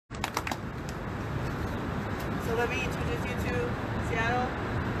So let me introduce you to Seattle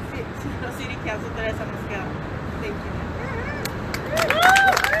City Council, Teresa Mosqueda. Thank you.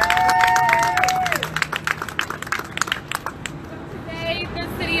 Today, the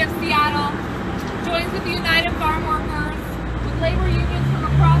City of Seattle joins with the United Farm Workers, with labor unions from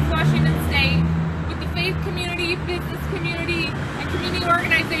across Washington State, with the faith community, business community, and community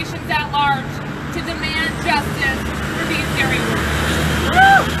organizations at large to demand justice for these dairy workers.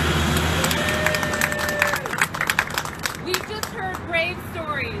 We've just heard brave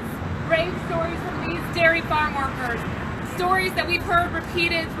stories from these dairy farm workers, stories that we've heard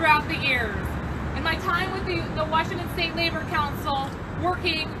repeated throughout the years. In my time with the Washington State Labor Council,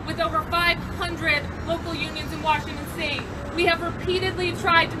 working with over 500 local unions in Washington State, we have repeatedly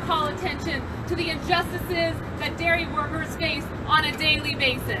tried to call attention to the injustices that dairy workers face on a daily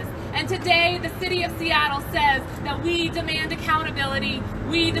basis. And today, the City of Seattle says that we demand accountability,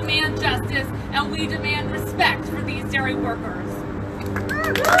 we demand justice, and we demand respect for these dairy workers.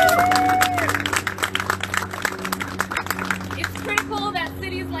 It's critical that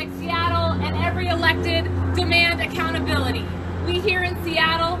cities like Seattle and every elected demand accountability. We here in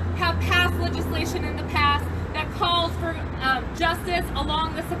Seattle have passed legislation in the past that calls for justice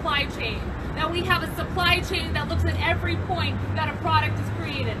along the supply chain. That we have a supply chain that looks at every point that a product is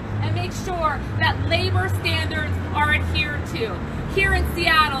created and makes sure that labor standards are adhered to. Here in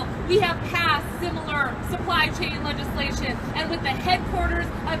Seattle, we have passed similar supply chain legislation, and with the headquarters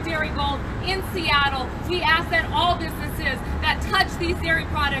of Darigold in Seattle, we ask that all businesses that touch these dairy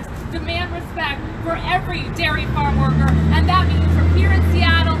products demand respect for every dairy farm worker, and that means from here in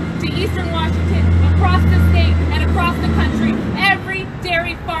Seattle to Eastern Washington, across the state and across the country, every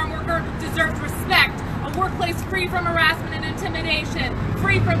dairy farm worker deserves respect, a workplace free from harassment and intimidation,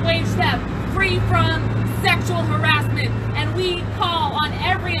 free from wage theft, free from sexual harassment, and we call on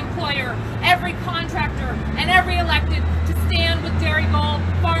every employer, every contractor, and every elected to stand with Darigold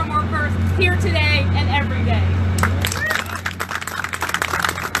farm workers here today and every day.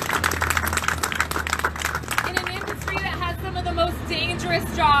 In an industry that has some of the most dangerous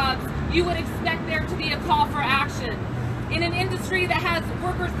jobs, you would expect there to be a call for action. In an industry that has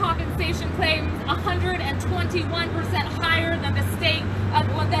workers' compensation claims 121% higher than the state,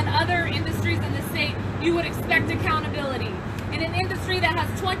 than other industries in the state, you would expect accountability. In an industry that has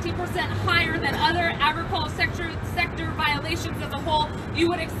 20% higher than other agricultural sector violations as a whole, you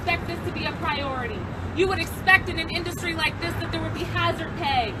would expect this to be a priority. You would expect in an industry like this that there would be hazard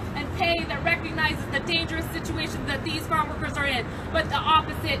pay and pay that recognizes the dangerous situations that these farm workers are in, but the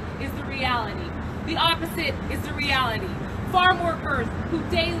opposite is the reality. The opposite is the reality. Farm workers who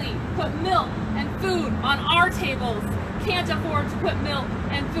daily put milk and food on our tables can't afford to put milk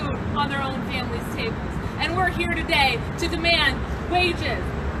and food on their own families' tables. And we're here today to demand wages,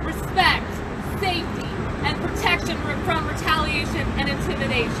 respect, safety, and protection from retaliation and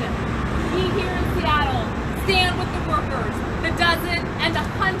intimidation. We here in Seattle stand with the workers, the dozen and the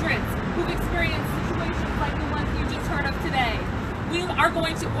hundreds who've experienced situations like the ones you just heard of today. We are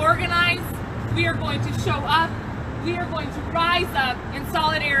going to organize, we are going to show up, we are going to rise up in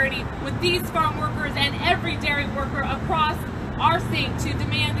solidarity with these farm workers and every dairy worker across our state to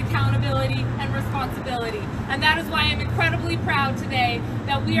demand accountability and responsibility. And that is why I'm incredibly proud today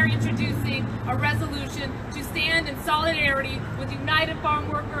that we are introducing a resolution to stand in solidarity with United Farm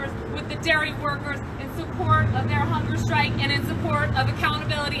Workers, with the dairy workers, in support of their hunger strike and in support of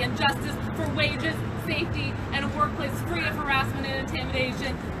accountability and justice for wages, safety, and a workplace free of harassment and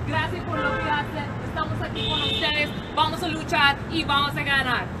intimidation. Gracias por lo que hacen. Estamos aquí con ustedes. Vamos a luchar y vamos a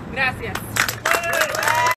ganar. Gracias.